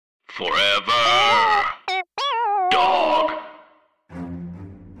Forever. Dog.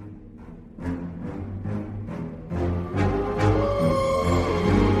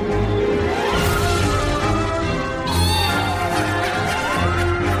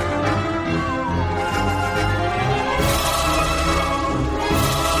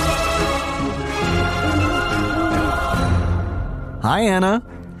 Hi, Anna.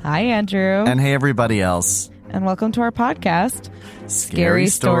 Hi, Andrew. And hey, everybody else. And welcome to our podcast, Scary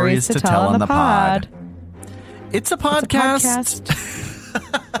Stories to Tell on the Pod. It's a podcast,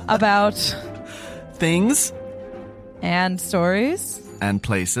 about things and stories and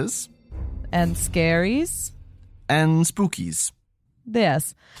places and scaries. and spookies.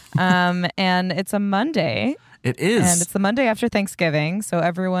 Yes. And it's a Monday. It is. And it's the Monday after Thanksgiving. So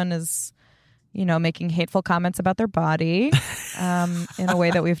everyone is, making hateful comments about their body in a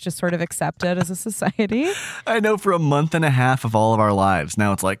way that we've just sort of accepted as a society. I know for a month and a half of all of our lives.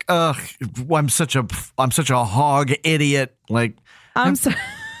 Now it's like, ugh, I'm such a hog idiot. Like, I'm such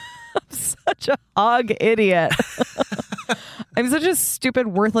a hog idiot. I'm such a stupid,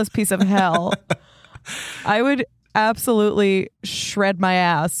 worthless piece of hell. I would absolutely shred my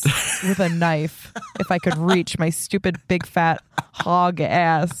ass with a knife if I could reach my stupid, big, fat hog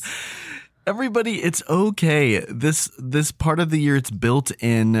ass. everybody, it's okay. This part of the year, it's built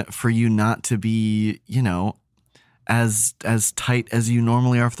in for you not to be, as tight as you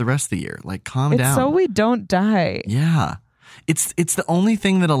normally are for the rest of the year. Like, calm down. So we don't die. Yeah. It's the only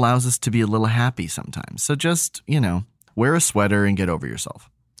thing that allows us to be a little happy sometimes. So just, wear a sweater and get over yourself.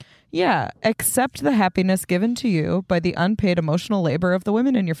 Yeah. Accept the happiness given to you by the unpaid emotional labor of the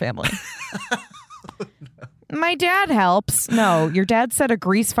women in your family. My dad helps. No, your dad set a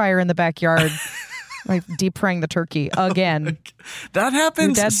grease fire in the backyard, like deep frying the turkey again. That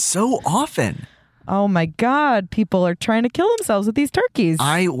happens so often. Oh my God, people are trying to kill themselves with these turkeys.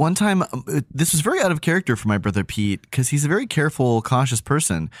 One time, this was very out of character for my brother Pete because he's a very careful, cautious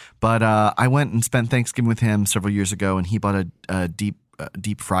person. But I went and spent Thanksgiving with him several years ago, and he bought a deep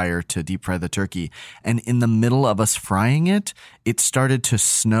fryer to deep fry the turkey. And in the middle of us frying it, it started to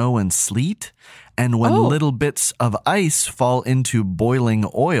snow and sleet. And when little bits of ice fall into boiling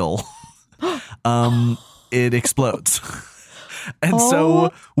oil, it explodes. And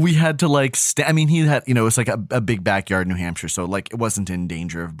so we had to he had, it was like a big backyard in New Hampshire. So it wasn't in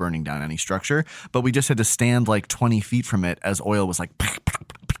danger of burning down any structure, but we just had to stand 20 feet from it as oil was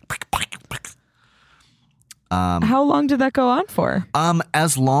how long did that go on for?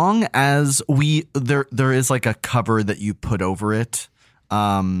 As long as there is a cover that you put over it.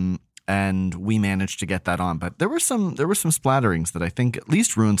 And we managed to get that on, but there were some splatterings that I think at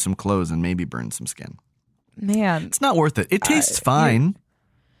least ruined some clothes and maybe burned some skin. Man, it's not worth it. It tastes fine,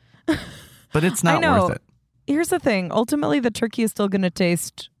 but it's not worth it. Here's the thing. Ultimately, the turkey is still going to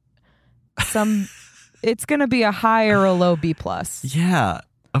taste it's going to be a high or a low B+. Yeah.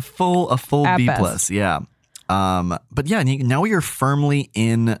 A full B+. Best. Yeah. But yeah, now you're firmly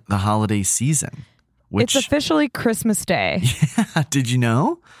in the holiday season. It's officially Christmas Day. Yeah. Did you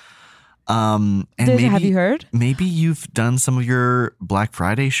know? Have you heard? Maybe you've done some of your Black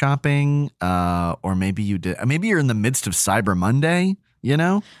Friday shopping, or maybe you did. Maybe you're in the midst of Cyber Monday.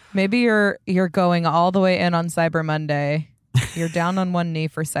 Maybe you're going all the way in on Cyber Monday. You're down on one knee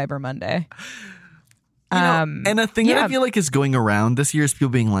for Cyber Monday. And a thing that I feel like is going around this year is people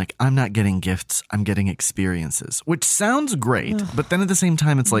being like, "I'm not getting gifts. I'm getting experiences," which sounds great, but then at the same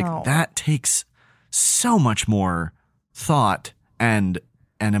time, it's that takes so much more thought and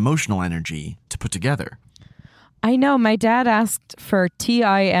emotional energy to put together. I know. My dad asked for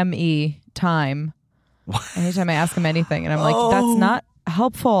TIME, time. What? Anytime I ask him anything, and I'm like, that's not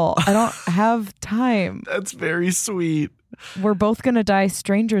helpful. I don't have time. That's very sweet. We're both going to die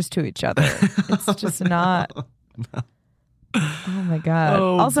strangers to each other. It's just not. Oh my God.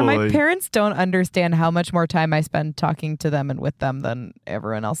 Also, boy. my parents don't understand how much more time I spend talking to them and with them than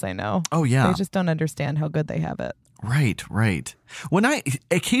everyone else I know. Oh, yeah. They just don't understand how good they have it. Right. When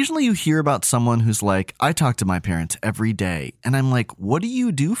occasionally you hear about someone who's like, I talk to my parents every day, and I'm like, what do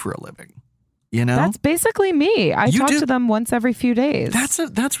you do for a living? That's basically me. I talk to them once every few days.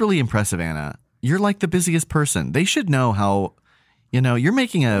 That's really impressive, Anna. You're like the busiest person. They should know how, you're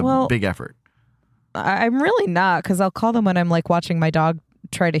making a big effort. I'm really not, because I'll call them when I'm watching my dog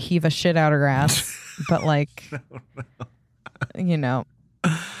try to heave a shit out her ass. But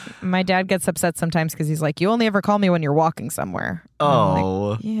my dad gets upset sometimes because he's like, you only ever call me when you're walking somewhere.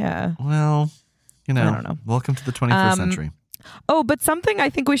 Oh, yeah. Well, I don't know. Welcome to the 21st century. Oh, but something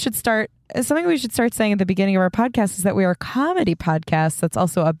I think we should start saying at the beginning of our podcast is that we are a comedy podcast that's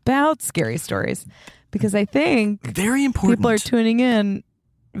also about scary stories, because I think very important. People are tuning in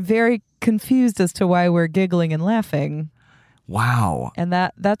very confused as to why we're giggling and laughing. Wow. And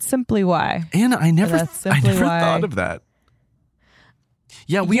that's simply why. Anna, I never why. thought of that.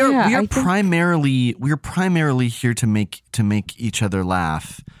 Yeah, we are I think- primarily here to make each other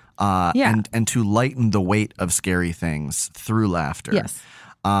laugh, and to lighten the weight of scary things through laughter. Yes.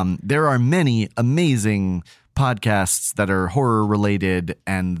 There are many amazing podcasts that are horror related,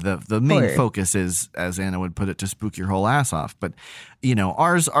 and the main focus is, as Anna would put it, to spook your whole ass off. But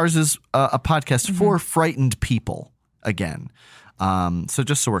ours is a podcast for frightened people. Again, so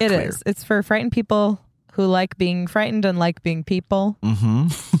just so we're clear, it is. It's for frightened people who like being frightened and like being people,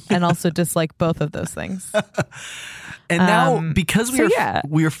 and also dislike both of those things. And now, because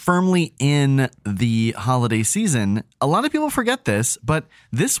we are firmly in the holiday season, a lot of people forget this, but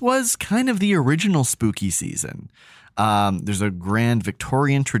this was kind of the original spooky season. There's a grand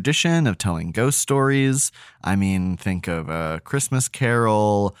Victorian tradition of telling ghost stories. I mean, think of A Christmas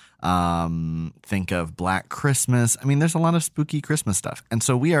Carol, think of Black Christmas. I mean, there's a lot of spooky Christmas stuff. And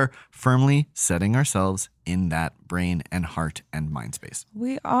so we are firmly setting ourselves in that brain and heart and mind space.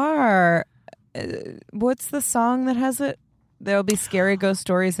 We are. What's the song that has it? There'll be scary ghost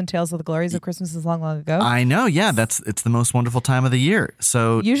stories and tales of the glories of Christmases long, long ago. I know. Yeah, it's the most wonderful time of the year.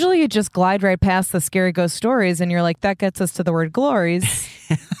 So usually you just glide right past the scary ghost stories and you're like, that gets us to the word glories.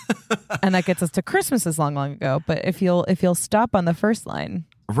 And that gets us to Christmases long, long ago. But if you'll stop on the first line,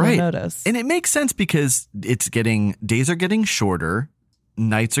 right, you'll notice. And it makes sense because days are getting shorter,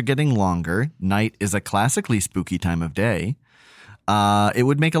 nights are getting longer. Night is a classically spooky time of day. It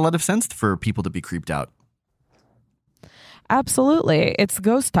would make a lot of sense for people to be creeped out. Absolutely. It's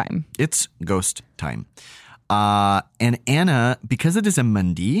ghost time. It's ghost time. And Anna, because it is a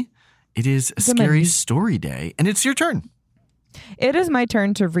Monday, it is a scary story day, and it's your turn. It is my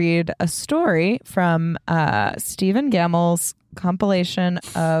turn to read a story from Stephen Gammell's compilation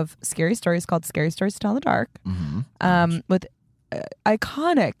of scary stories called Scary Stories to Tell in the Dark, with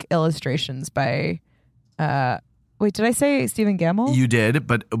iconic illustrations by... Wait, did I say Stephen Gammell? You did,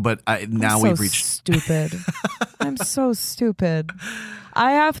 but we've reached... Stupid. I'm so stupid.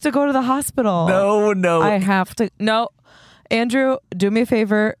 I have to go to the hospital. No. I have to. No. Andrew, do me a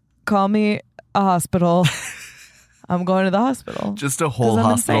favor. Call me a hospital. I'm going to the hospital. Just a whole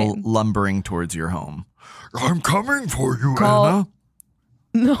hospital lumbering towards your home. I'm coming for you, Call... Anna.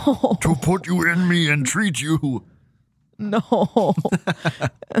 No. To put you in me and treat you. No.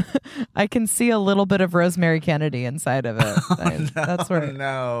 I can see a little bit of Rosemary Kennedy inside of it. That's where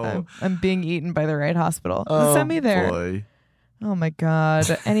I'm being eaten by the right hospital. Send me there. Boy. Oh my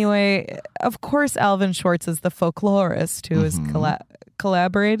God. Anyway, of course, Alvin Schwartz is the folklorist who has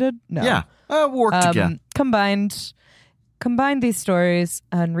collaborated. No. Yeah. Worked together. Combined these stories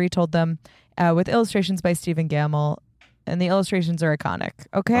and retold them with illustrations by Stephen Gammell. And the illustrations are iconic.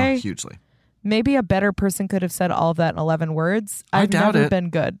 Okay. Hugely. Maybe a better person could have said all of that in 11 words. I've never been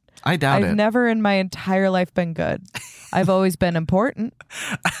good. I doubt it. I've never in my entire life been good. I've always been important.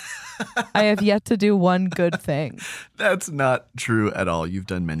 I have yet to do one good thing. That's not true at all. You've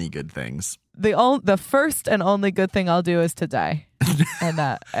done many good things. The first and only good thing I'll do is to die.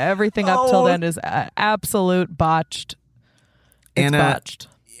 And everything up till then is absolute botched. It's botched.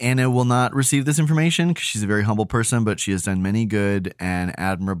 Anna will not receive this information because she's a very humble person, but she has done many good and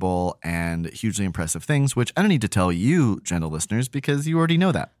admirable and hugely impressive things, which I don't need to tell you, gentle listeners, because you already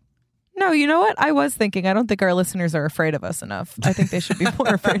know that. No, you know what? I was thinking, I don't think our listeners are afraid of us enough. I think they should be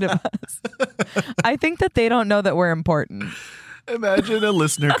more afraid of us. I think that they don't know that we're important. Imagine a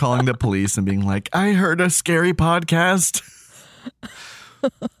listener calling the police and being like, I heard a scary podcast.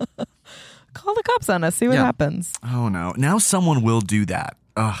 Call the cops on us. See what happens. Oh, no. Now someone will do that.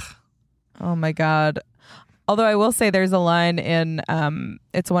 Ugh. Oh my God. Although I will say there's a line in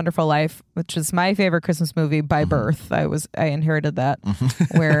It's a Wonderful Life, which is my favorite Christmas movie by birth. I inherited that,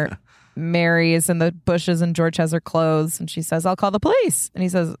 where Mary is in the bushes and George has her clothes and she says, I'll call the police. And he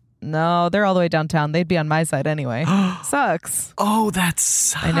says, no, they're all the way downtown. They'd be on my side anyway. Sucks. Oh, that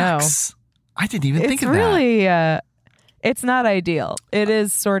sucks. I know. I didn't even think of that. It's really, it's not ideal. It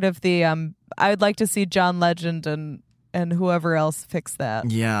is sort of the, I would like to see John Legend and whoever else fix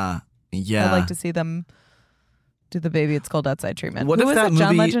that. Yeah. I'd like to see them do the Baby It's Cold Outside treatment. What Who if was that it?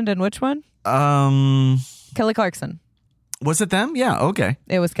 John movie- Legend and which one? Kelly Clarkson. Was it them? Yeah. Okay.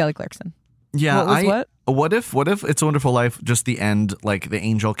 It was Kelly Clarkson. Yeah. What was What if It's a Wonderful Life, just the end, like the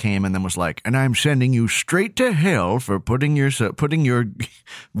angel came and then was like, and I'm sending you straight to hell for putting your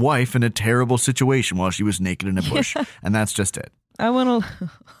wife in a terrible situation while she was naked in a bush. And that's just it. I want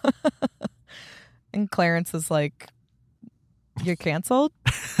to. And Clarence is like, you're canceled?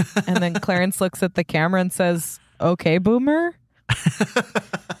 And then Clarence looks at the camera and says, okay, boomer.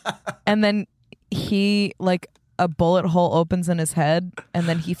 And then he, like, a bullet hole opens in his head, and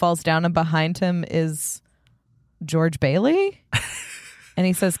then he falls down, and behind him is George Bailey. And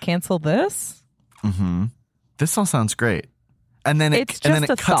he says, cancel this? Mm-hmm. This all sounds great. And then It's it just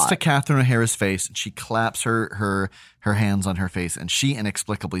a cuts to thought. Catherine O'Hara's face, and she claps her hands on her face, and she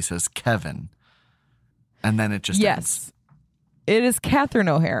inexplicably says, Kevin. And then it just ends. Yes. It is Catherine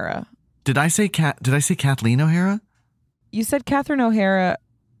O'Hara. Did I say Kathleen O'Hara? You said Catherine O'Hara.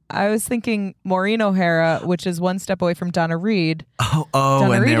 I was thinking Maureen O'Hara, which is one step away from Donna Reed. Oh,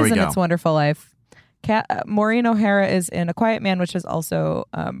 Donna and Reed there we is in go. It's Wonderful Life. Maureen O'Hara is in A Quiet Man, which is also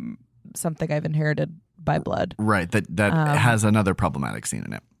something I've inherited by blood. Right, that has another problematic scene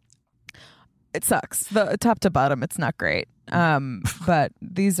in it. It sucks. The top to bottom, it's not great. But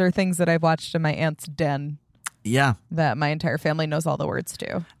these are things that I've watched in my aunt's den Yeah. that my entire family knows all the words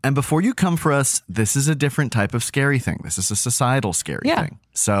to. And before you come for us, this is a different type of scary thing. This is a societal scary Yeah. thing.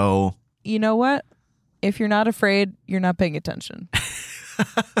 So You know what? If you're not afraid, you're not paying attention.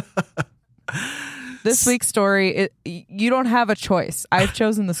 This week's story, you don't have a choice. I've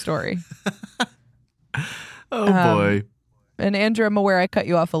chosen the story. oh boy. And Andrew, I'm aware I cut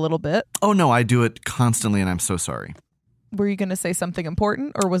you off a little bit. Oh no, I do it constantly and I'm so sorry. Were you going to say something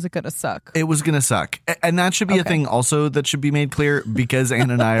important, or was it going to suck? It was going to suck. And that should be a Okay. thing also that should be made clear, because Anne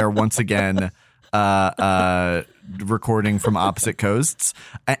and I are once again recording from opposite coasts.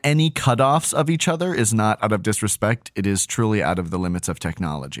 Any cutoffs of each other is not out of disrespect. It is truly out of the limits of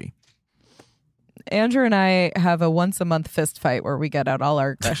technology. Andrew and I have a once a month fist fight where we get out all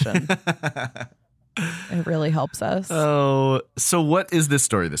our aggression. It really helps us. Oh, so what is this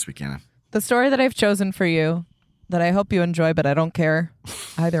story this week, Anna? The story that I've chosen for you, that I hope you enjoy, but I don't care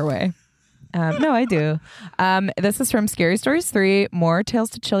either way. No, I do. This is from Scary Stories 3, More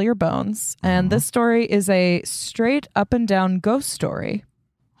Tales to Chill Your Bones. And this story is a straight up and down ghost story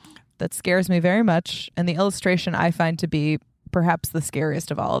that scares me very much. And the illustration I find to be perhaps the scariest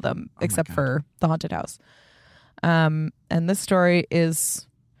of all of them, except for the haunted house. And this story is,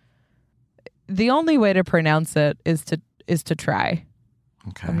 the only way to pronounce it is to try.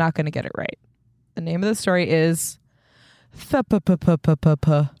 Okay. I'm not going to get it right. The name of the story is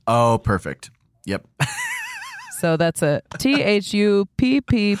Thup-pup-pup-pup-pup. Oh, perfect. Yep. So that's a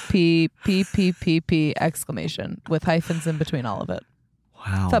THUPPPPPPP exclamation with hyphens in between all of it.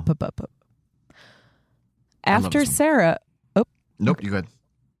 Wow. Thup-pup-pup-pup. I love After this one. Sarah, Nope, you good.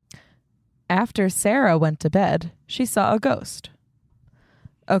 after Sarah went to bed, she saw a ghost.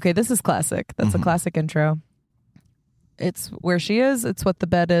 Okay, this is classic. That's a classic intro. It's where she is. It's what the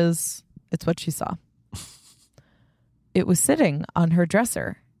bed is. It's what she saw. It was sitting on her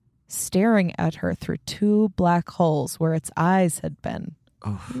dresser, staring at her through two black holes where its eyes had been.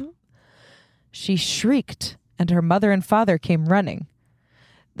 Oh. She shrieked, and her mother and father came running.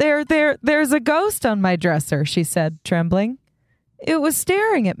 There's a ghost on my dresser, she said, trembling. It was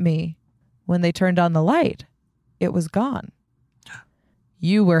staring at me. When they turned on the light, it was gone.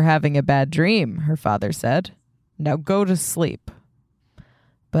 You were having a bad dream, her father said. Now go to sleep.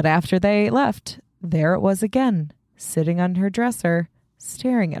 But after they left, there it was again, sitting on her dresser,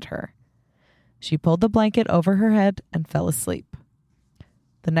 staring at her. She pulled the blanket over her head and fell asleep.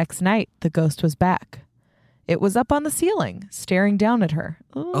 The next night, the ghost was back. It was up on the ceiling, staring down at her.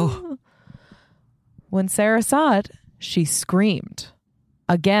 Oh. When Sarah saw it, she screamed.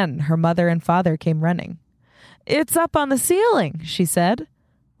 Again, her mother and father came running. It's up on the ceiling, she said.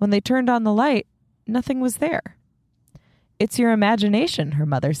 When they turned on the light, nothing was there. It's your imagination, her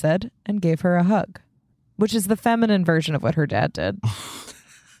mother said, and gave her a hug, which is the feminine version of what her dad did.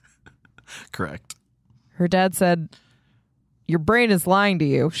 Correct. Her dad said, your brain is lying to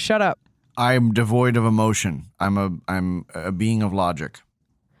you. Shut up. I'm devoid of emotion. I'm a being of logic.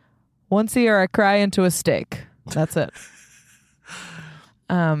 Once a year, I cry into a steak. That's it.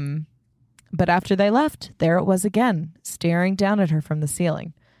 But after they left, there it was again, staring down at her from the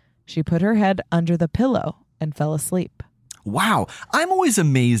ceiling. She put her head under the pillow and fell asleep. Wow. I'm always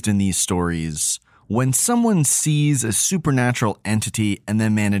amazed in these stories when someone sees a supernatural entity and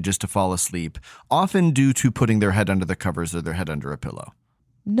then manages to fall asleep, often due to putting their head under the covers or their head under a pillow.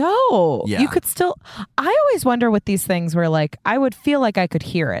 No, Yeah. you could still. I always wonder with these things where, like, I would feel like I could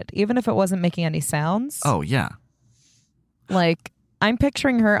hear it, even if it wasn't making any sounds. Oh, yeah. Like, I'm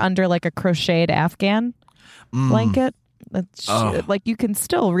picturing her under like a crocheted Afghan blanket. That's like, you can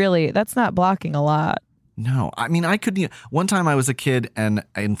still really, that's not blocking a lot. No, I mean, I could. One time I was a kid, and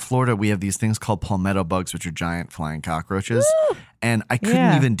in Florida we have these things called palmetto bugs, which are giant flying cockroaches, and I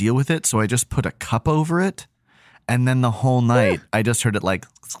couldn't even deal with it, so I just put a cup over it, and then the whole night I just heard it like,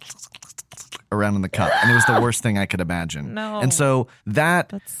 around in the cup, and it was the worst thing I could imagine. No. And so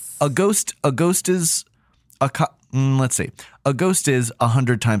That's a ghost is let's see, a ghost is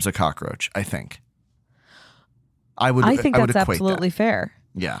 100 times a cockroach. I think. I think would that's equate absolutely that. fair.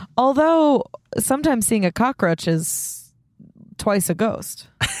 Yeah. Although sometimes seeing a cockroach is twice a ghost.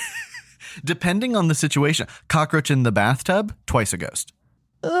 Depending on the situation, cockroach in the bathtub, twice a ghost.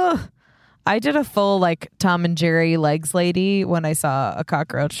 Ugh. I did a full like Tom and Jerry legs lady when I saw a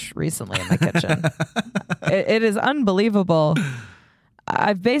cockroach recently in my kitchen. It is unbelievable.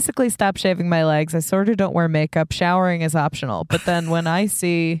 I've basically stopped shaving my legs. I sort of don't wear makeup. Showering is optional. But then when I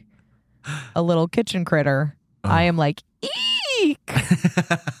see a little kitchen critter, I am like, eek!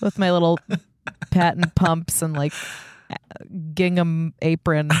 With my little patent pumps and like gingham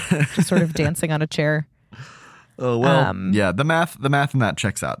apron, just sort of dancing on a chair. Oh, well, yeah, the math in that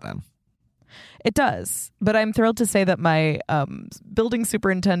checks out then. It does. But I'm thrilled to say that my building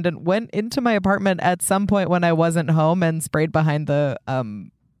superintendent went into my apartment at some point when I wasn't home and sprayed behind the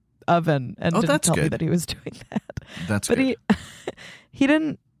oven and didn't tell me that he was doing that. That's but good. he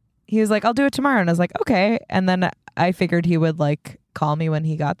didn't. He was like, I'll do it tomorrow. And I was like, okay. And then I figured he would like call me when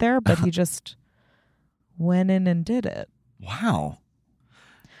he got there, but he just went in and did it. Wow.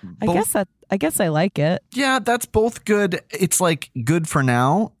 I guess I like it. Yeah, that's both good. It's like good for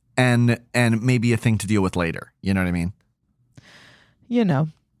now and maybe a thing to deal with later. You know what I mean? You know.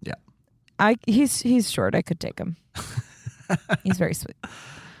 Yeah. He's short. I could take him. He's very sweet.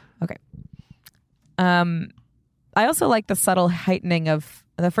 Okay. I also like the subtle heightening of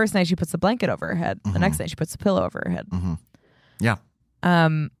the first night she puts the blanket over her head. The next night she puts a pillow over her head. Mm-hmm. Yeah.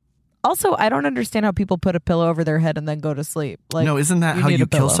 Also, I don't understand how people put a pillow over their head and then go to sleep. Like, no, isn't that how need you a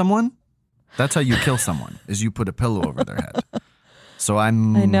pillow. kill someone? That's how you kill someone, is you put a pillow over their head. So I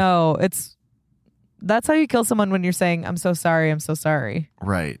know. That's how you kill someone when you're saying, I'm so sorry, I'm so sorry.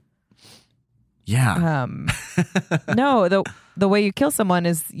 Right. Yeah. No, the way you kill someone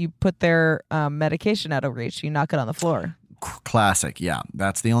is you put their medication out of reach. You knock it on the floor. Classic. Yeah.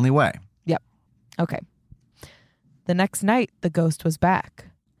 That's the only way. Yep. Okay. The next night, the ghost was back.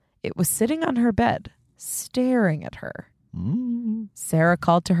 It was sitting on her bed, staring at her. Sarah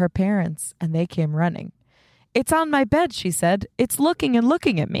called to her parents, and they came running. It's on my bed, she said. It's looking and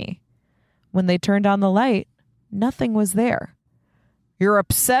looking at me. When they turned on the light, nothing was there. You're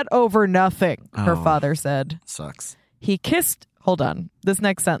upset over nothing, her father said. Sucks. Hold on, this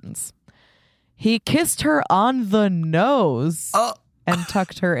next sentence. He kissed her on the nose and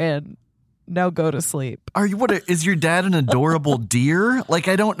tucked her in. Now go to sleep. Is your dad an adorable deer? Like,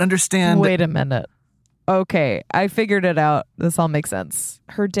 I don't understand. Wait a minute. Okay, I figured it out. This all makes sense.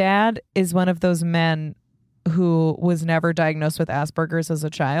 Her dad is one of those men who was never diagnosed with Asperger's as a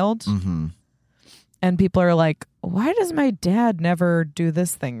child. Mm-hmm. And people are like, why does my dad never do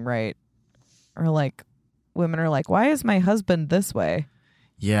this thing right? Or like, women are like, why is my husband this way?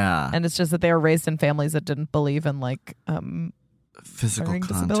 Yeah. And it's just that they were raised in families that didn't believe in like physical learning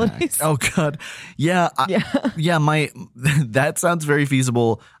contact. disabilities. Oh God. Yeah. That sounds very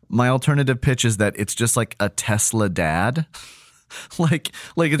feasible. My alternative pitch is that it's just like a Tesla dad. like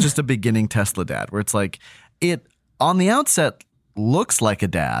it's just a beginning Tesla dad where it's like it on the outset looks like a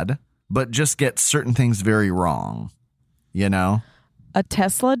dad, but just gets certain things very wrong. You know? A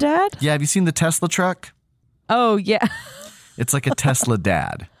Tesla dad? Yeah. Have you seen the Tesla truck? Oh yeah. It's like a Tesla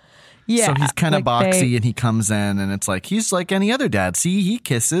dad. Yeah. So he's kind of like boxy and he comes in and it's like, he's like any other dad. See, he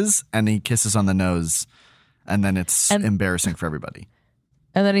kisses and he kisses on the nose and then it's embarrassing for everybody.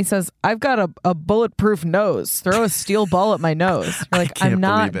 And then he says, I've got a bulletproof nose. Throw a steel ball at my nose. You're like, I'm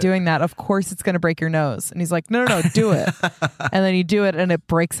not doing that. Of course it's going to break your nose. And he's like, no, do it. And then you do it and it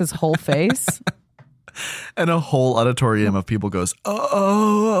breaks his whole face. And a whole auditorium of people goes,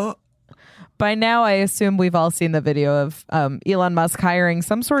 oh. By now, I assume we've all seen the video of Elon Musk hiring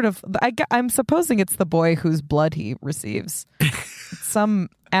some sort of, I'm supposing it's the boy whose blood he receives. Some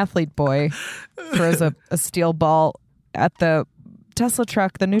athlete boy throws a steel ball at the Tesla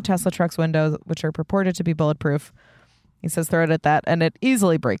truck, the new Tesla truck's windows, which are purported to be bulletproof. He says, throw it at that, and it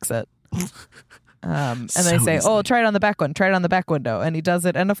easily breaks it. And they say, easily. Try it on the back one. Try it on the back window. And he does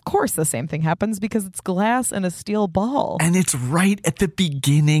it. And of course, the same thing happens because it's glass and a steel ball. And it's right at the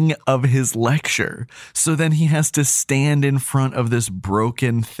beginning of his lecture. So then he has to stand in front of this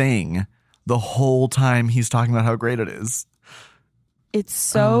broken thing the whole time he's talking about how great it is. It's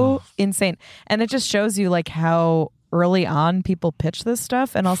so insane. And it just shows you like how early on people pitch this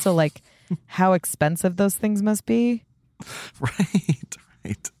stuff and also like how expensive those things must be.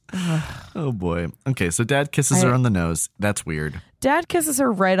 Right. Oh boy. Okay, so dad kisses her on the nose. That's weird. Dad kisses her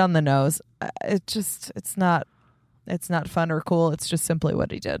right on the nose. It's not It's not fun or cool. It's just simply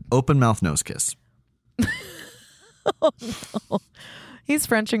what he did. Open mouth nose kiss. He's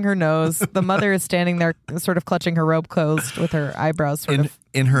Frenching her nose. The mother is standing there sort of clutching her robe closed with her eyebrows sort of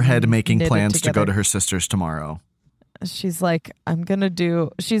In her head, making knitted plans to go together. to her sister's tomorrow. She's like,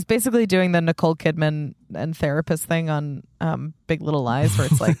 she's basically doing the Nicole Kidman and therapist thing on Big Little Lies, where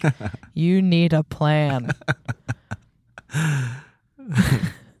it's like, you need a plan.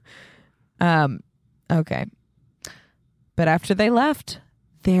 Okay. But after they left,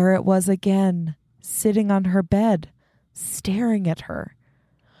 there it was again, sitting on her bed, staring at her.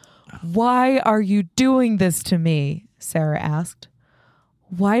 Why are you doing this to me? Sarah asked.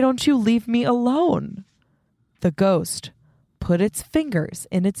 Why don't you leave me alone? The ghost put its fingers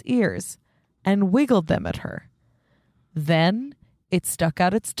in its ears and wiggled them at her. Then it stuck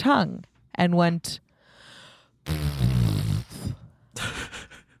out its tongue and went,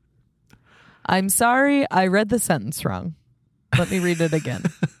 I'm sorry, I read the sentence wrong. Let me read it again.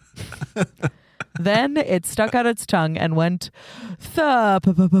 Then it stuck out its tongue and went,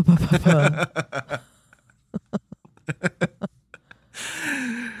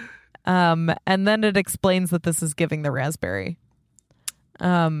 and then it explains that this is giving the raspberry.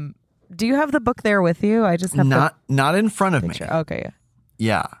 Do you have the book there with you? I just have not in front of me. picture. Okay,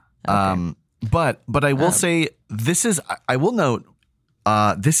 Yeah. Okay. But I will say I will note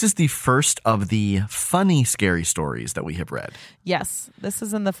this is the first of the funny scary stories that we have read. yes, this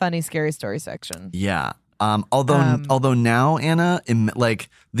is in the funny scary story section. Yeah. Although now, Anna, like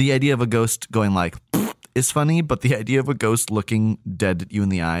the idea of a ghost going like is funny, but the idea of a ghost looking dead at you in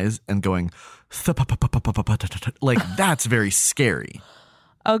the eyes and going like that's very scary.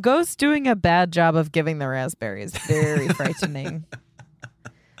 A ghost doing a bad job of giving the raspberry is very frightening.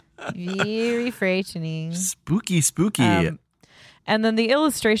 Very frightening. Spooky. And then the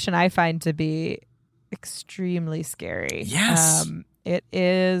illustration I find to be extremely scary. Yes.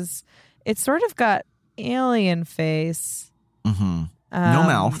 It's sort of got alien face. Mm-hmm. No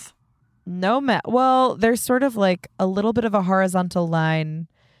mouth. No mouth. Well, there's sort of like a little bit of a horizontal line.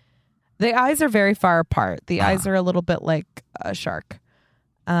 The eyes are very far apart. The eyes are a little bit like a shark.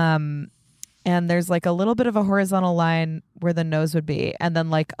 And there's like a little bit of a horizontal line where the nose would be, and then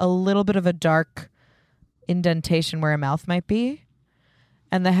like a little bit of a dark indentation where a mouth might be.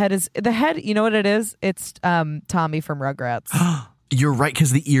 And the head, you know what it is? It's Tommy from Rugrats. You're right,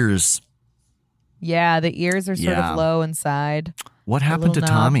 because the ears. Yeah, the ears are sort of low inside. What happened to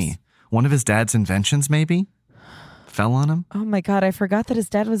little Tommy? knobs. One of his dad's inventions, maybe? Fell on him? Oh my God, I forgot that his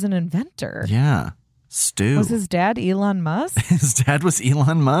dad was an inventor. Yeah. Stu. Was his dad Elon Musk? His dad was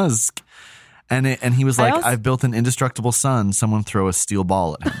Elon Musk. And he was like, I've built an indestructible son. Someone throw a steel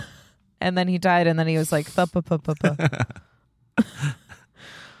ball at him. And then he died, and then he was like,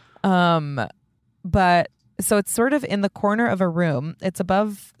 But so it's sort of in the corner of a room. It's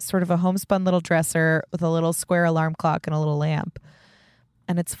above sort of a homespun little dresser with a little square alarm clock and a little lamp.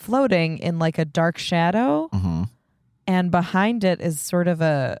 And it's floating in like a dark shadow. Mm-hmm. And behind it is sort of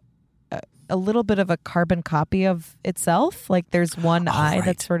a little bit of a carbon copy of itself. Like there's one eye right.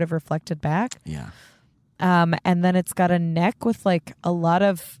 that's sort of reflected back. Yeah. And then it's got a neck with like a lot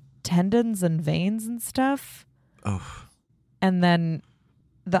of tendons and veins and stuff. Oh. And then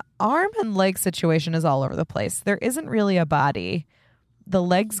the arm and leg situation is all over the place. There isn't really a body. The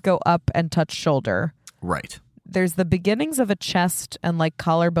legs go up and touch shoulder. Right. There's the beginnings of a chest and like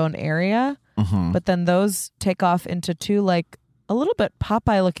collarbone area, Mm-hmm. but then those take off into two like a little bit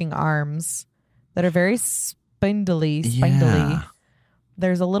Popeye looking arms that are very spindly. Yeah.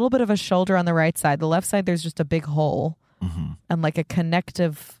 There's a little bit of a shoulder on the right side. The left side, there's just a big hole Mm-hmm. and like a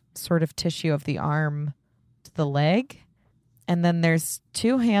connective sort of tissue of the arm to the leg. And then there's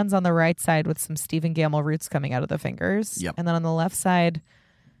two hands on the right side with some Stephen Gamble roots coming out of the fingers. Yep. And then on the left side,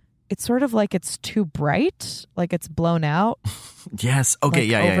 it's sort of like it's too bright, like it's blown out. Yes. Okay. Like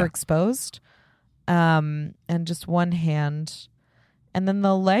Yeah. overexposed. And just one hand. And then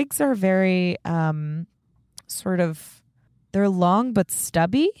the legs are very sort of, they're long but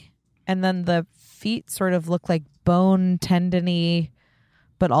stubby. And then the feet sort of look like bone tendony,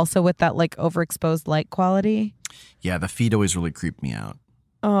 but also with that like overexposed light quality. Yeah. The feet always really creep me out.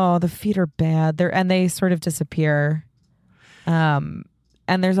 Oh, the feet are bad. They sort of disappear. And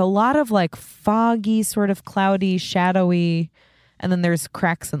there's a lot of like foggy, sort of cloudy, shadowy, and then there's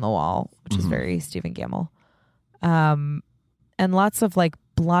cracks in the wall, which is very Stephen Gamble. And lots of like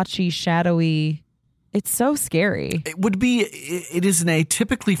blotchy, shadowy. It's so scary. It is an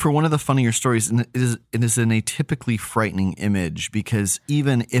atypically, for one of the funnier stories, and it is an atypically frightening image, because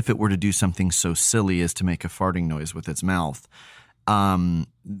even if it were to do something so silly as to make a farting noise with its mouth,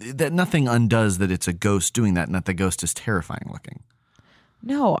 that nothing undoes that it's a ghost doing that, and that the ghost is terrifying looking.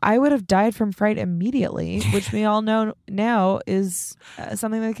 No, I would have died from fright immediately, which we all know now is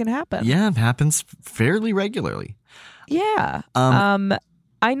something that can happen. Yeah, it happens fairly regularly. Yeah.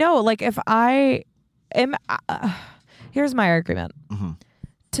 I know, like if I am, here's my argument. Mm-hmm.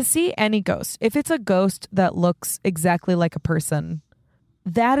 To see any ghost, if it's a ghost that looks exactly like a person,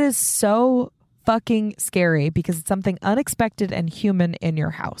 that is so fucking scary because it's something unexpected and human in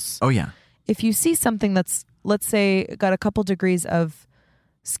your house. Oh, yeah. If you see something that's, let's say, got a couple degrees of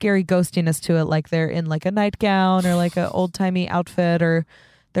scary ghostiness to it, like they're in like a nightgown or like an old-timey outfit, or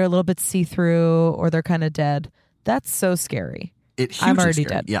they're a little bit see-through, or they're kind of dead, that's so scary. I'm already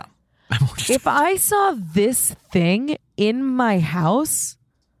dead. Yeah. If I saw this thing in my house,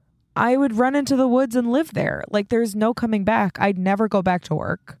 I would run into the woods and live there. Like there's no coming back. I'd never go back to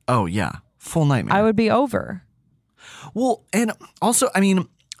work. Oh, yeah. Full nightmare. I would be over. Well, and also, I mean,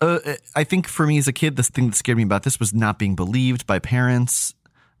 I think for me as a kid, this thing that scared me about this was not being believed by parents.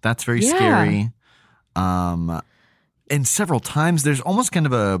 That's very scary. And several times there's almost kind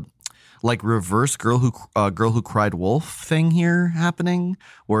of a like reverse girl who cried wolf thing here happening,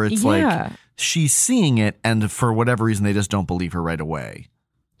 where it's like she's seeing it and for whatever reason they just don't believe her right away.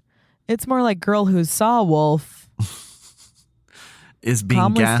 It's more like girl who saw wolf is being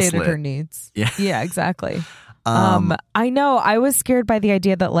calmly gaslit. stated her needs. Yeah, exactly. I know. I was scared by the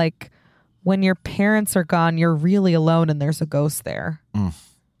idea that like when your parents are gone, you're really alone and there's a ghost there.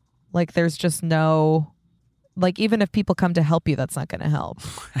 Like there's just no, like even if people come to help you, that's not going to help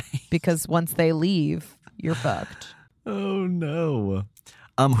because once they leave, you're fucked. Oh no.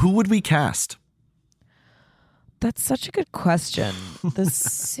 Who would we cast? That's such a good question. The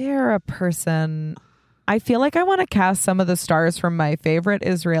Sarah person, I feel like I want to cast some of the stars from my favorite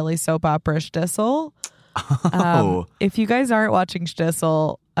Israeli soap opera Shtisel. If you guys aren't watching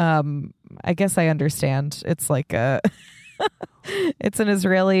Shtisel, I guess I understand. It's like it's an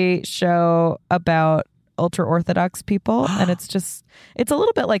Israeli show about ultra-Orthodox people, and it's a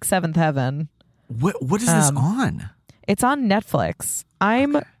little bit like Seventh Heaven. What is this on? It's on Netflix.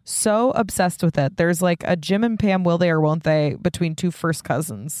 I'm so obsessed with it. There's like a Jim and Pam will they or won't they between two first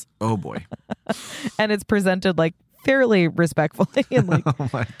cousins. Oh boy. And it's presented like fairly respectfully and like oh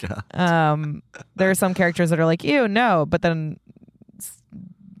my god. There are some characters that are like, ew, no, but then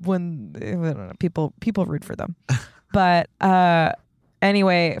when I don't know, people root for them. But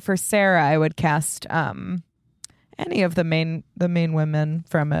anyway, for Sarah, I would cast any of the main women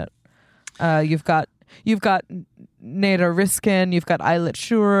from it. You've got Neda Riskin, you've got Eilert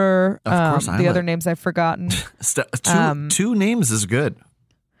Schurer. Of course, the other names I've forgotten. Two names is good.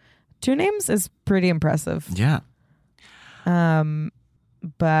 Two names is pretty impressive. Yeah. But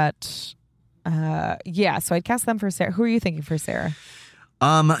yeah, so I'd cast them for Sarah. Who are you thinking for Sarah?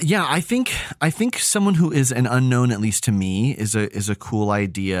 Yeah, I think someone who is an unknown, at least to me, is a cool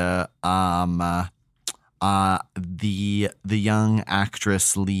idea. The young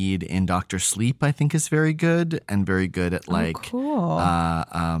actress lead in Dr. Sleep, I think, is very good and very good at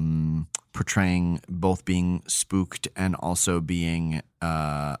portraying both being spooked and also being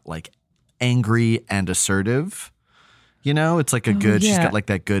like angry and assertive. You know, it's like she's got like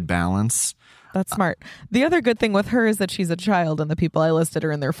that good balance. That's smart. The other good thing with her is that she's a child and the people I listed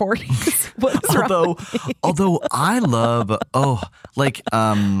are in their 40s. What is wrong with me? Although I love,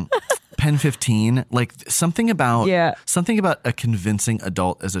 Pen 15, like something about a convincing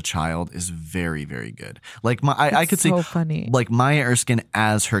adult as a child is very, very good. Like I could see funny. Like Maya Erskine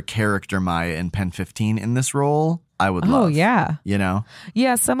as her character Maya in Pen 15 in this role. I would love. Oh yeah. You know?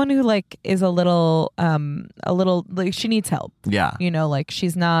 Yeah, someone who like is a little like she needs help. Yeah. You know, like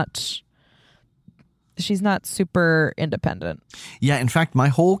she's not super independent. Yeah, in fact, my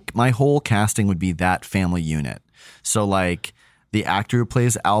whole casting would be that family unit. So like the actor who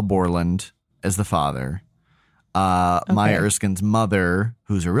plays Al Borland as the father, Maya Erskine's mother,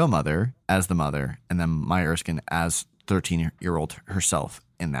 who's her real mother, as the mother, and then Maya Erskine as 13-year-old herself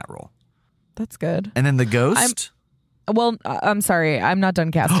in that role. That's good. And then the ghost. I'm sorry, I'm not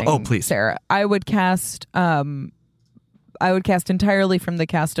done casting. Oh, please, Sarah. I would cast entirely from the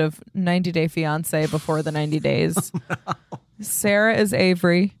cast of 90 Day Fiancé before the 90 days. Oh, no. Sarah is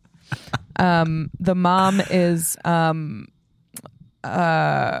Avery. The mom is her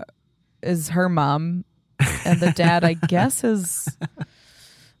mom, and the dad, I guess, is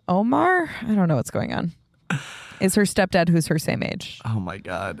Omar. I don't know what's going on. Is her stepdad, who's her same age. Oh my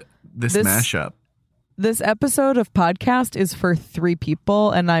god, this mashup. This episode of podcast is for 3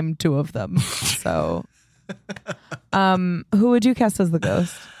 people, and I'm 2 of them. So, who would you cast as the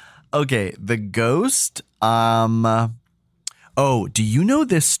ghost? Okay, the ghost. Oh, do you know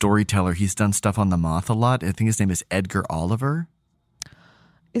this storyteller? He's done stuff on The Moth a lot. I think his name is Edgar Oliver.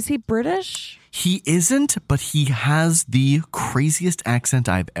 Is he British? He isn't, but he has the craziest accent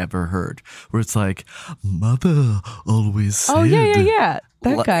I've ever heard, where it's like, Mother always said. Oh, yeah.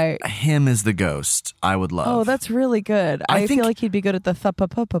 That guy. Him as the ghost, I would love. Oh, that's really good. I think- feel like he'd be good at the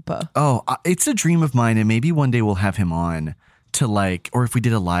thup-pa-pa-pa-pa. Oh, it's a dream of mine, and maybe one day we'll have him on to like, or if we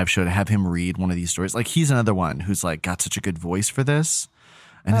did a live show to have him read one of these stories. Like, he's another one who's like got such a good voice for this.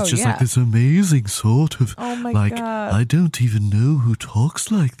 And it's just like this amazing sort of, Oh my like, God. I don't even know who talks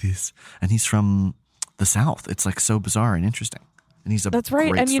like this. And he's from the South. It's like so bizarre and interesting. And he's a That's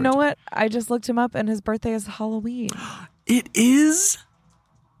right. great And you know storyteller. what? I just looked him up and his birthday is Halloween. It is?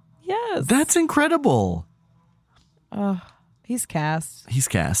 Yes. That's incredible. He's cast. He's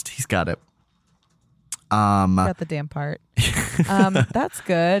cast. He's got it. Got the damn part. That's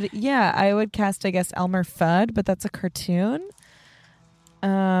good. Yeah, I would cast, I guess, Elmer Fudd, but that's a cartoon.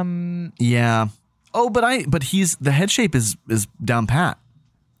 Yeah. Oh, but he's the head shape is down pat.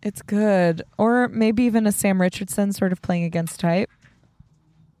 It's good. Or maybe even a Sam Richardson sort of playing against type.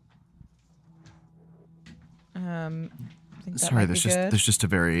 I think that Sorry, might there's be good. just a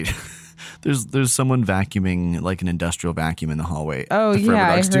very there's someone vacuuming like an industrial vacuum in the hallway. Oh, at Forever yeah,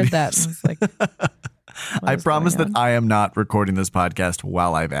 Dog I heard Studios. that. And it's like, I is promise going that I am not recording this podcast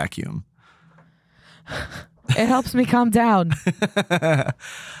while I vacuum. it helps me calm down.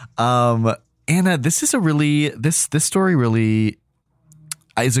 Anna, this is a really this story really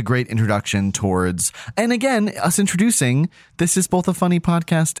is a great introduction towards, and again, us introducing, this is both a funny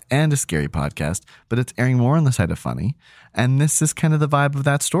podcast and a scary podcast, but it's airing more on the side of funny. And this is kind of the vibe of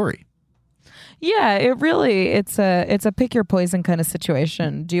that story. Yeah, it's a pick your poison kind of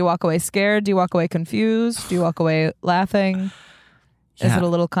situation. Do you walk away scared? Do you walk away confused? Do you walk away laughing? Is Yeah. it a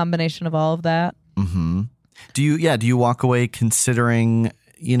little combination of all of that? Mm-hmm. Do you walk away considering,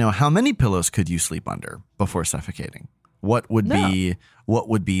 how many pillows could you sleep under before suffocating? What would be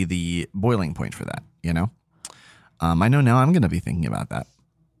the boiling point for that, I know now I'm going to be thinking about that.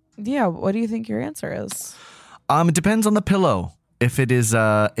 Yeah, what do you think your answer is? It depends on the pillow. If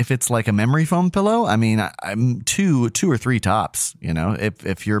it's like a memory foam pillow, I mean, I'm two or three tops,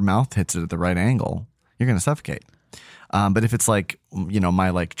 if your mouth hits it at the right angle, you're going to suffocate. But if it's like,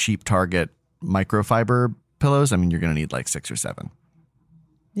 my like cheap Target microfiber pillows, I mean, you're going to need like 6 or 7.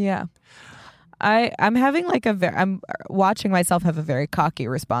 Yeah. I'm having like I'm watching myself have a very cocky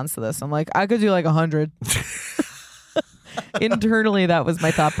response to this. I'm like, I could do like 100. Internally, that was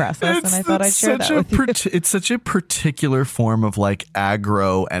my thought process, and I thought I'd share that with you. It's such a particular form of like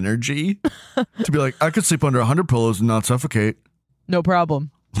aggro energy to be like, I could sleep under 100 pillows and not suffocate. No problem.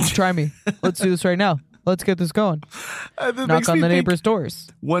 Try me. Let's do this right now. Let's get this going. Knock on the neighbors' doors.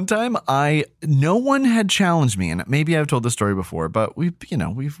 One time, no one had challenged me, and maybe I've told this story before, but we're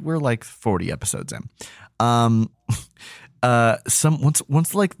like 40 episodes in.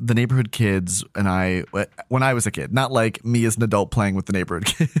 Once like the neighborhood kids and I, when I was a kid, not like me as an adult playing with the neighborhood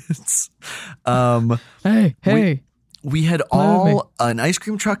kids. Hey. We had an ice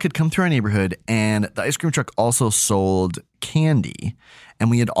cream truck had come through our neighborhood, and the ice cream truck also sold candy,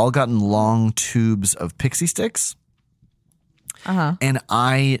 and we had all gotten long tubes of pixie sticks. And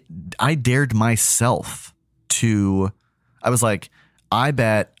I dared myself I was like, I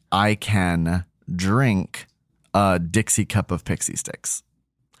bet I can drink a Dixie cup of pixie sticks.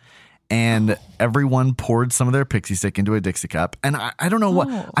 And everyone poured some of their pixie stick into a Dixie cup. And I don't know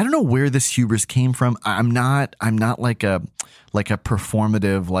I don't know where this hubris came from. I'm not like a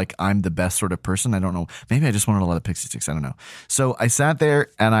performative, like I'm the best sort of person. I don't know. Maybe I just wanted a lot of pixie sticks. I don't know. So I sat there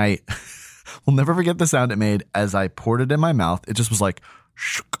and I will never forget the sound it made as I poured it in my mouth. It just was like,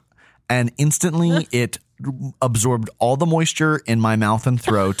 shook. And instantly it absorbed all the moisture in my mouth and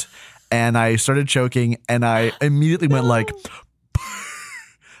throat. And I started choking, and I immediately went like,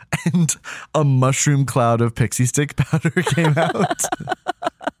 and a mushroom cloud of pixie stick powder came out.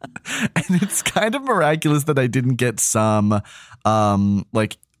 And it's kind of miraculous that I didn't get some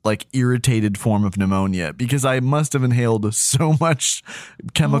like irritated form of pneumonia, because I must have inhaled so much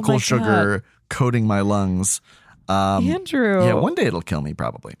chemical sugar coating my lungs. Andrew. Yeah, one day it'll kill me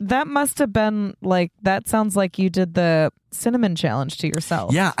probably. That must have been like, that sounds like you did the cinnamon challenge to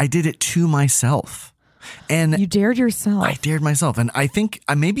yourself. Yeah, I did it to myself. And you dared yourself. I dared myself. And I think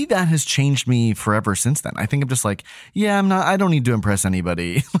maybe that has changed me forever since then. I think I'm just like, yeah, I don't need to impress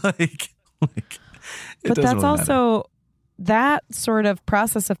anybody. But that's also that sort of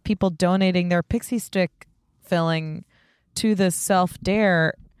process of people donating their pixie stick filling to this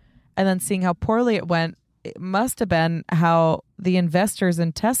self-dare and then seeing how poorly it went. It must have been how the investors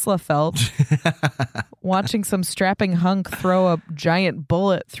in Tesla felt watching some strapping hunk throw a giant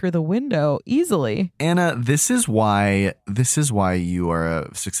bullet through the window easily. Anna, this is why you are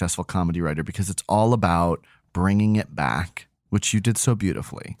a successful comedy writer, because it's all about bringing it back, which you did so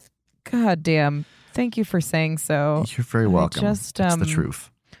beautifully. God damn. Thank you for saying so. You're very welcome. It's the truth.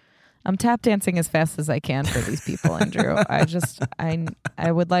 I'm tap dancing as fast as I can for these people, Andrew.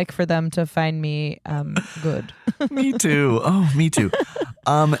 I would like for them to find me good. Me too. Oh, me too.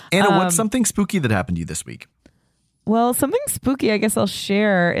 Anna, what's something spooky that happened to you this week? Well, something spooky I guess I'll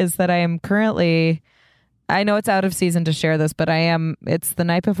share is that I am currently, I know it's out of season to share this, but it's the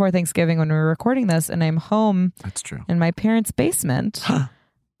night before Thanksgiving when we're recording this, and I'm home. That's true. In my parents' basement.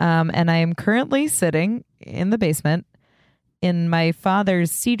 And I am currently sitting in the basement in my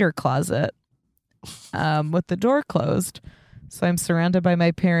father's cedar closet with the door closed. So I'm surrounded by my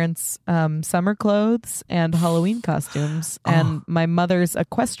parents' summer clothes and Halloween costumes and my mother's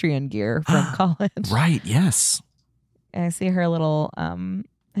equestrian gear from college. Right, yes. And I see her little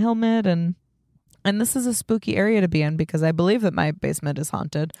helmet and this is a spooky area to be in because I believe that my basement is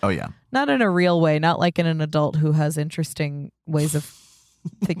haunted. Oh, yeah. Not in a real way, not like in an adult who has interesting ways of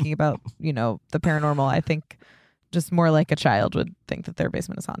thinking about, the paranormal. I think just more like a child would think that their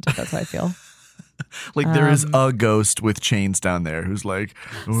basement is haunted. That's how I feel. Like there is a ghost with chains down there who's like,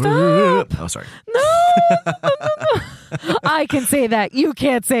 stop! Oh, sorry. No. I can say that. You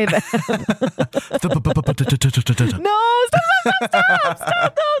can't say that. No,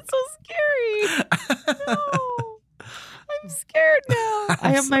 stop. That's so scary. No. I'm scared now.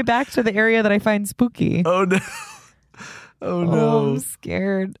 I have my back to the area that I find spooky. Oh, no. Oh, no. Oh, I'm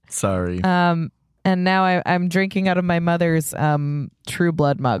scared. Sorry. And now I'm drinking out of my mother's True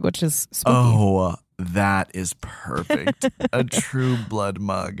Blood mug, which is spooky. Oh, that is perfect. A True Blood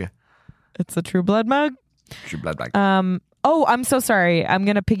mug. It's a True Blood mug? True Blood mug. Oh, I'm so sorry. I'm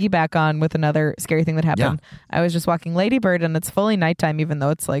going to piggyback on with another scary thing that happened. Yeah. I was just walking Lady Bird, and it's fully nighttime, even though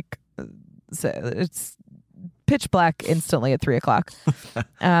it's like, it's pitch black instantly at 3:00.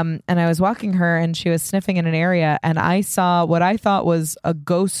 And I was walking her, and she was sniffing in an area, and I saw what I thought was a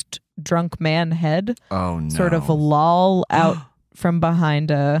ghost drunk man head. Oh, no. Sort of loll out from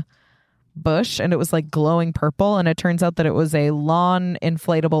behind a bush, and it was like glowing purple, and it turns out that it was a lawn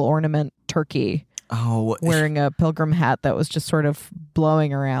inflatable ornament turkey. Oh, wearing a pilgrim hat that was just sort of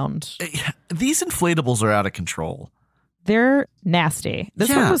blowing around. These inflatables are out of control. They're nasty. This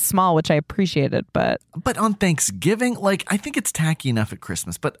one was small, which I appreciated, but on Thanksgiving, like, I think it's tacky enough at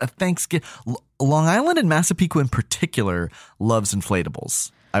Christmas, but a Thanksgiving, Long Island and Massapequa in particular loves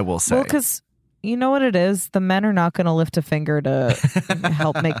inflatables, I will say. Well, because you know what it is? The men are not going to lift a finger to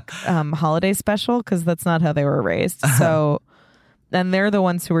help make holiday special, because that's not how they were raised. So, and they're the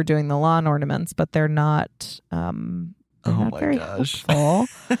ones who were doing the lawn ornaments, but they're not. Very helpful.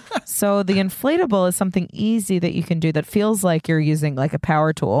 So the inflatable is something easy that you can do that feels like you're using like a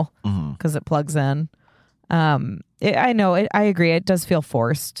power tool because it plugs in. I know. I agree. It does feel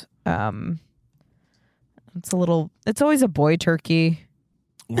forced. It's always a boy turkey.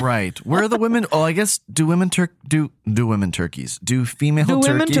 Right. Where are the women? Oh, I guess do women turkeys? Do women turkeys? Do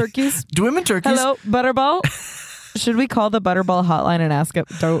women turkeys? Hello, Butterball. Should we call the Butterball hotline and ask it,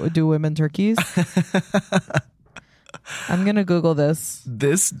 do women turkeys? I'm going to Google this.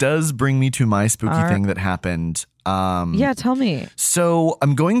 This does bring me to my spooky thing that happened. Yeah, tell me. So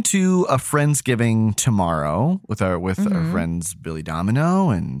I'm going to a Friendsgiving tomorrow with our friends Billy Domino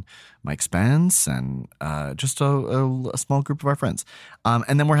and Mike Spence and just a small group of our friends.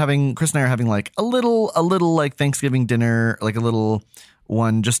 And then Chris and I are having like a little like Thanksgiving dinner, like a little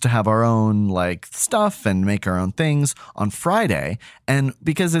one just to have our own like stuff and make our own things on Friday. And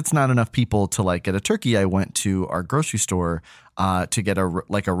because it's not enough people to like get a turkey, I went to our grocery store to get a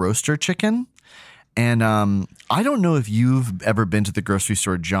roaster chicken. And I don't know if you've ever been to the grocery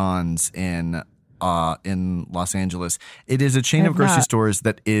store John's in Los Angeles. It is a chain of grocery stores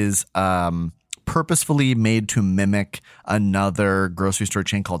that is purposefully made to mimic another grocery store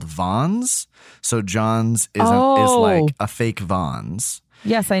chain called Vons. So John's is like a fake Vons.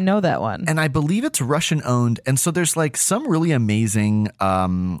 Yes, I know that one. And I believe it's Russian owned. And so there's like some really amazing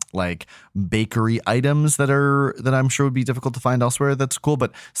like bakery items that I'm sure would be difficult to find elsewhere. That's cool.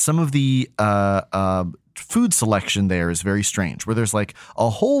 But some of the food selection there is very strange, where there's like a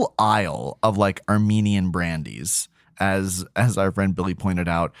whole aisle of like Armenian brandies, as our friend Billy pointed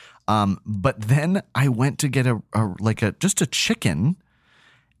out. But then I went to get just a chicken,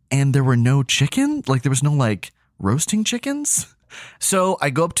 and there were no chicken. Like there was no like roasting chickens. So I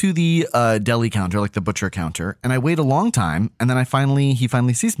go up to the deli counter, like the butcher counter, and I wait a long time, and then he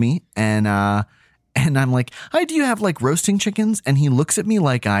finally sees me, and I'm like, "Hi, do you have like roasting chickens?" And he looks at me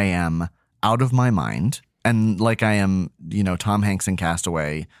like I am out of my mind. And like I am, Tom Hanks in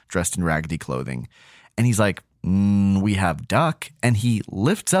Castaway dressed in raggedy clothing. And he's like, we have duck. And he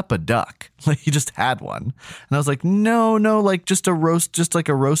lifts up a duck. Like he just had one. And I was like, no, like just a roast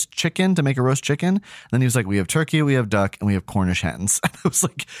chicken to make a roast chicken. And then he was like, we have turkey, we have duck, and we have Cornish hens. And I was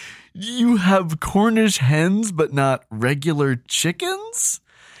like, you have Cornish hens, but not regular chickens?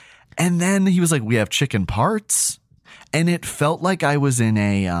 And then he was like, we have chicken parts. And it felt like I was in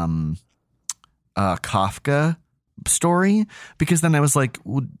a Kafka story, because then I was like,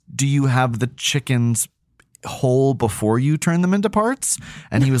 well, do you have the chickens whole before you turn them into parts?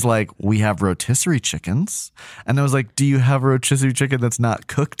 And he was like, we have rotisserie chickens. And I was like, do you have a rotisserie chicken that's not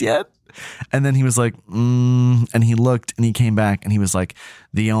cooked yet? And then he was like, and he looked and he came back and he was like,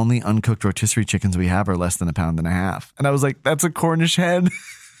 the only uncooked rotisserie chickens we have are less than 1.5 pounds. And I was like, that's a Cornish hen.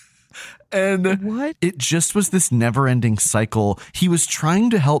 And what? It just was this never ending cycle. He was trying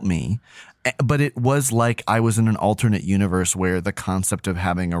to help me, but it was like I was in an alternate universe where the concept of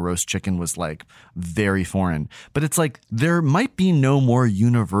having a roast chicken was like very foreign. But it's like there might be no more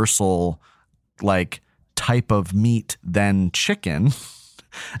universal like type of meat than chicken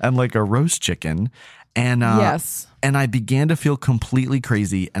and like a roast chicken. And yes. And I began to feel completely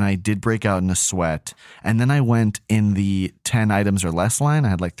crazy, and I did break out in a sweat. And then I went in the 10 items or less line. I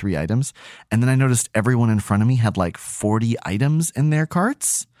had like 3 items. And then I noticed everyone in front of me had like 40 items in their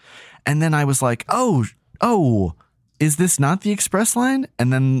carts. And then I was like, oh, is this not the express line?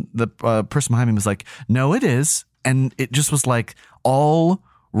 And then the person behind me was like, no, it is. And it just was like all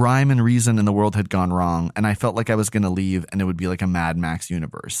rhyme and reason in the world had gone wrong. And I felt like I was going to leave and it would be like a Mad Max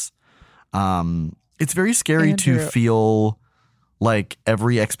universe. It's very scary Andrew. to feel like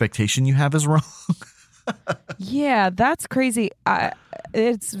every expectation you have is wrong. Yeah, that's crazy.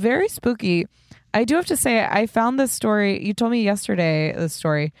 It's very spooky. I do have to say, I found this story. You told me yesterday this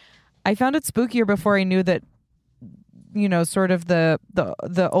story. I found it spookier before I knew that, sort of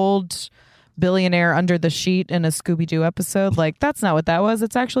the old billionaire under the sheet in a Scooby-Doo episode. Like, that's not what that was.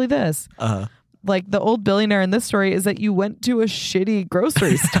 It's actually this. Uh-huh. Like, the old billionaire in this story is that you went to a shitty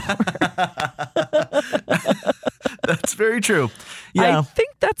grocery store. That's very true. Yeah. I think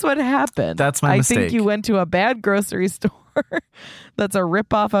that's what happened. That's my mistake. I think you went to a bad grocery store that's a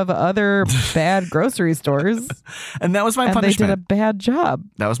ripoff of other bad grocery stores. And that was my punishment. They did a bad job.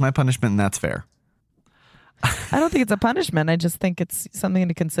 That was my punishment, and that's fair. I don't think it's a punishment. I just think it's something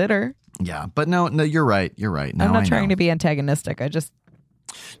to consider. Yeah, but no, you're right. You're right. Now I'm not I trying know. to be antagonistic.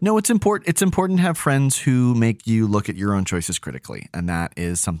 No, it's important. It's important to have friends who make you look at your own choices critically. And that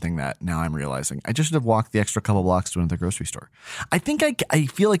is something that now I'm realizing. I just should have walked the extra couple blocks to another grocery store. I think I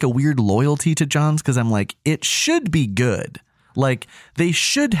feel like a weird loyalty to John's because I'm like, it should be good. Like, they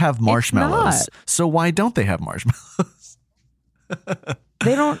should have marshmallows. So why don't they have marshmallows?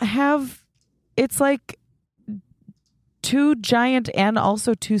 They don't have, it's like too giant and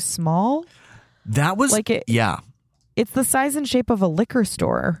also too small. That was like it. Yeah. It's the size and shape of a liquor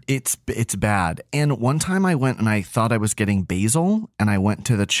store. It's bad. And one time I went and I thought I was getting basil, and I went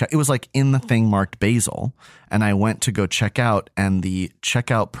to it was like in the thing marked basil, and I went to go check out, and the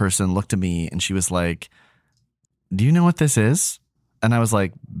checkout person looked at me and she was like, do you know what this is? And I was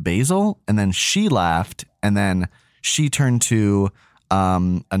like, basil? And then she laughed, and then she turned to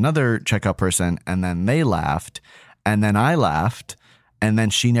another checkout person, and then they laughed, and then I laughed, and then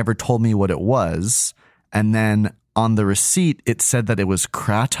she never told me what it was. And then on the receipt, it said that it was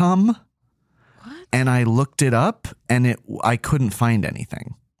kratom. What? And I looked it up, and I couldn't find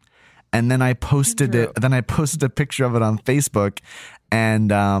anything. And then I posted it. Then I posted a picture of it on Facebook,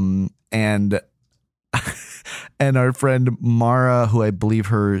 and and our friend Mara, who I believe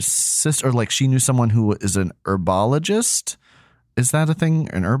her sister, or like she knew someone who is an herbologist. Is that a thing?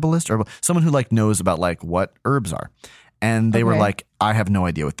 An herbalist? Or someone who like knows about like what herbs are. And they were like, I have no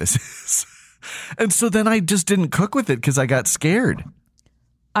idea what this is. And so then I just didn't cook with it because I got scared.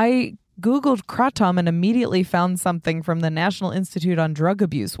 I Googled kratom and immediately found something from the National Institute on Drug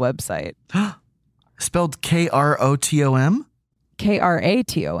Abuse website. Spelled K-R-O-T-O-M?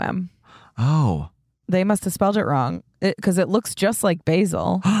 K-R-A-T-O-M. Oh. They must have spelled it wrong because it looks just like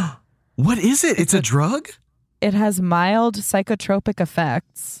basil. What is it? It's a drug? It has mild psychotropic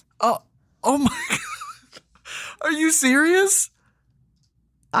effects. Oh my God. Are you serious?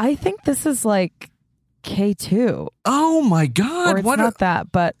 I think this is like K2. Oh my God. Or it's not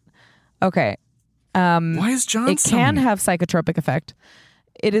that, but okay. Why is John It can have psychotropic effect.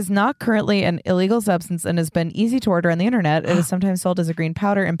 It is not currently an illegal substance and has been easy to order on the internet. It is sometimes sold as a green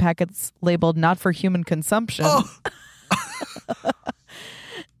powder in packets labeled not for human consumption. Oh.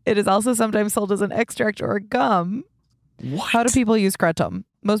 It is also sometimes sold as an extract or a gum. What? How do people use kratom?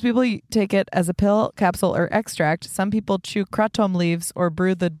 Most people take it as a pill, capsule, or extract. Some people chew kratom leaves or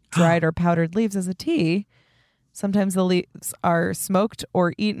brew the dried or powdered leaves as a tea. Sometimes the leaves are smoked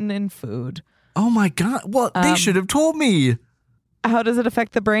or eaten in food. Oh my God. Well, they should have told me. How does it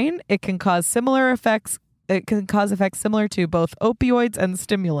affect the brain? It can cause similar effects. It can cause effects similar to both opioids and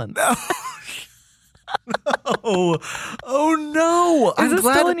stimulants. Oh no. Is it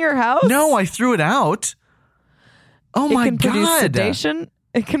still in your house? No, I threw it out. Oh my God. It can produce sedation.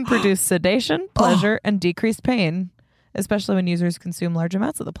 It can produce sedation, pleasure, and decreased pain, especially when users consume large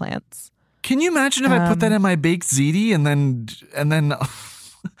amounts of the plants. Can you imagine if I put that in my baked ziti and then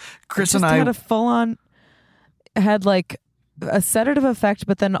Chris and I had a full-on, had like a sedative effect,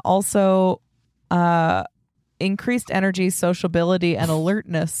 but then also increased energy, sociability, and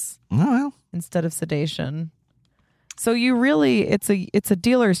alertness instead of sedation. So you really, it's a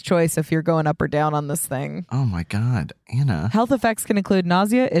dealer's choice if you're going up or down on this thing. Oh my God, Anna. Health effects can include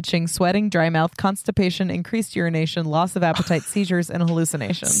nausea, itching, sweating, dry mouth, constipation, increased urination, loss of appetite, seizures, and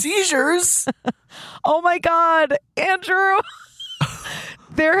hallucinations. Seizures? Oh my God, Andrew.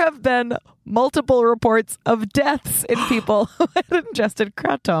 There have been multiple reports of deaths in people who had ingested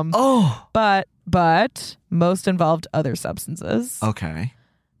kratom. Oh. But most involved other substances. Okay.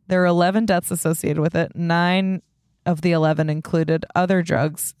 There are 11 deaths associated with it. 9 of the 11 included other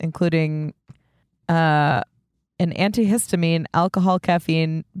drugs, including an antihistamine, alcohol,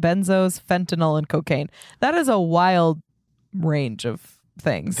 caffeine, benzos, fentanyl, and cocaine. That is a wild range of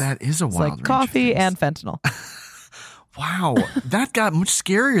things. That is a wild range. Like coffee and fentanyl. Wow, that got much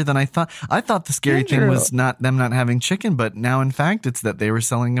scarier than I thought. I thought the scary thing was not them not having chicken, but now in fact it's that they were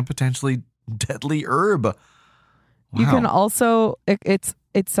selling a potentially deadly herb. Wow. You can also it's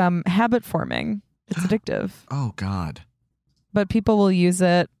habit forming. It's addictive. Oh God. But people will use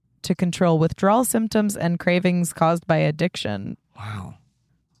it to control withdrawal symptoms and cravings caused by addiction. Wow.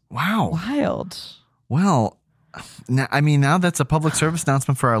 Wild. Well, now that's a public service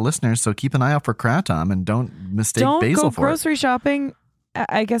announcement for our listeners, so keep an eye out for kratom and don't mistake basil for it. Don't go grocery shopping.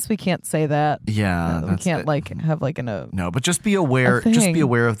 I guess we can't say that. Yeah. We can't have like No, but just be aware. Just be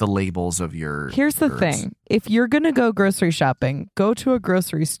aware of the labels of your Here's the herbs. thing. If you're going to go grocery shopping, go to a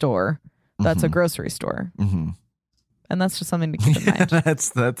grocery store. That's a grocery store. Mm-hmm. And that's just something to keep in mind.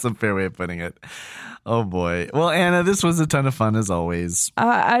 That's a fair way of putting it. Oh boy. Well, Anna, this was a ton of fun as always.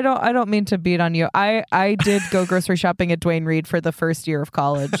 I don't mean to beat on you. I did go grocery shopping at Duane Reade for the first year of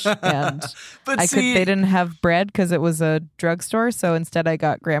college, and they didn't have bread because it was a drugstore. So instead, I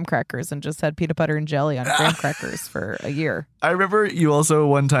got graham crackers and just had peanut butter and jelly on graham crackers for a year. I remember you also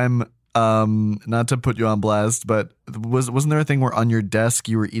one time. Not to put you on blast, but wasn't there a thing where on your desk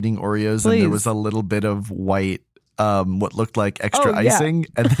you were eating Oreos and there was a little bit of white, what looked like extra icing,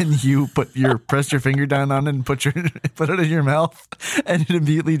 and then you pressed your finger down on it and put it in your mouth, and it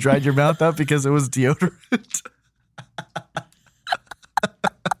immediately dried your mouth up because it was deodorant.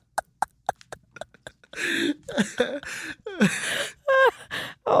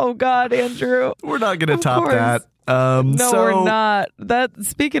 Oh God, Andrew, we're not gonna top that. No, we're not.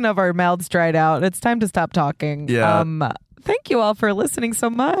 Speaking of our mouths dried out, it's time to stop talking. Yeah. Thank you all for listening so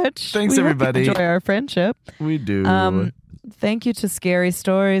much. Thanks, everybody. Enjoy our friendship. We do. Thank you to Scary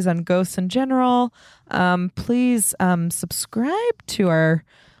Stories on ghosts in general. Please subscribe to our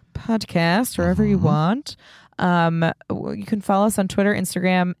podcast wherever you want. You can follow us on Twitter,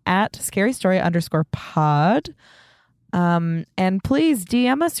 Instagram at scarystory_pod. And please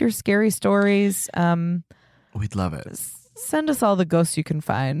DM us your scary stories. We'd love it. Send us all the ghosts you can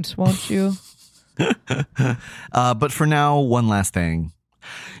find, won't you? But for now, one last thing.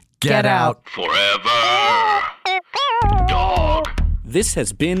 Get out. Forever Dog. This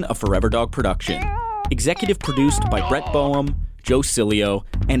has been a Forever Dog production. Executive produced by Brett Boehm, Joe Cilio,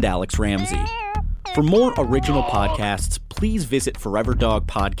 and Alex Ramsey. For more original podcasts, please visit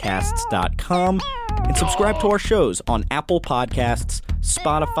foreverdogpodcasts.com and subscribe to our shows on Apple Podcasts,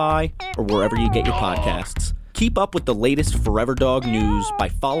 Spotify, or wherever you get your podcasts. Keep up with the latest Forever Dog news by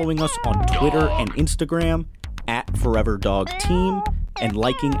following us on Twitter and Instagram @ForeverDogTeam and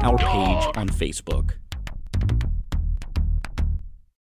liking our page on Facebook.